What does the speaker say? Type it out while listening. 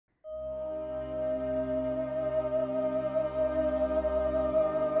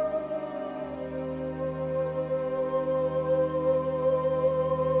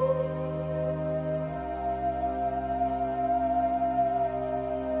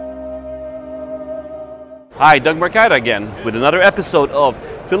Hi, Doug Marcaida again with another episode of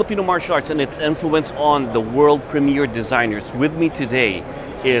Filipino Martial Arts and its influence on the world premier designers. With me today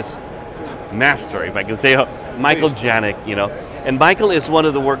is Master, if I can say, Michael Janich, And Michael is one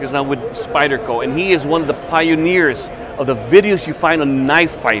of the workers now with SpyderCo, and he is one of the pioneers of the videos you find on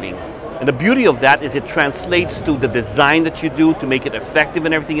knife fighting. And the beauty of that is it translates to the design that you do to make it effective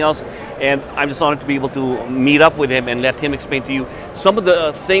and everything else. And I'm just honored to be able to meet up with him and let him explain to you some of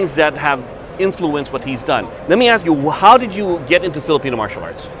the things that have influenced what he's done. Let me ask you, how did you get into Filipino martial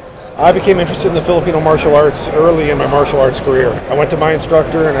arts? I became interested in the Filipino martial arts early in my martial arts career. I went to my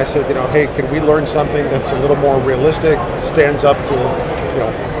instructor and I said, hey, can we learn something that's a little more realistic, stands up to,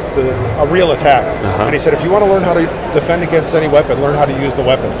 a real attack? And he said, if you want to learn how to defend against any weapon, learn how to use the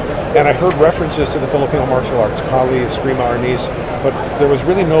weapon. And I heard references to the Filipino martial arts, Kali, Eskrima, Arnis, but there was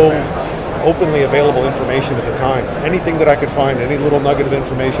really no openly available information at the time. Anything that I could find, any little nugget of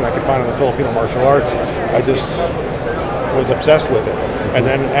information I could find on the Filipino martial arts, I just was obsessed with it. And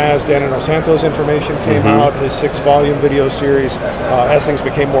then as Dan and Santos information came out, his 6-volume video series, as things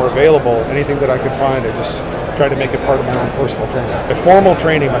became more available, anything that I could find, I just tried to make it part of my own personal training. The formal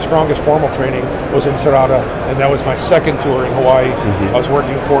training, my strongest formal training was in Serrada, and that was my second tour in Hawaii. I was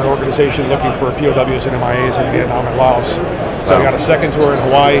working for an organization looking for POWs and MIAs in Vietnam and Laos. So I got a second tour in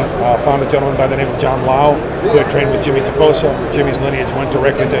Hawaii, found a gentleman by the name of John Lau, who had trained with Jimmy Tacosa. Jimmy's lineage went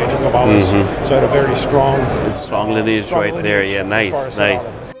directly to Angel Cabales, so I had a very strong lineage right there. Yeah,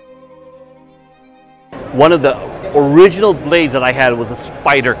 nice. One of the original blades that I had was a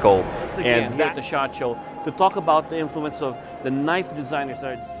SpyderCo, and here at the SHOT Show to talk about the influence of the knife designers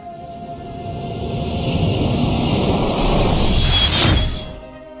that are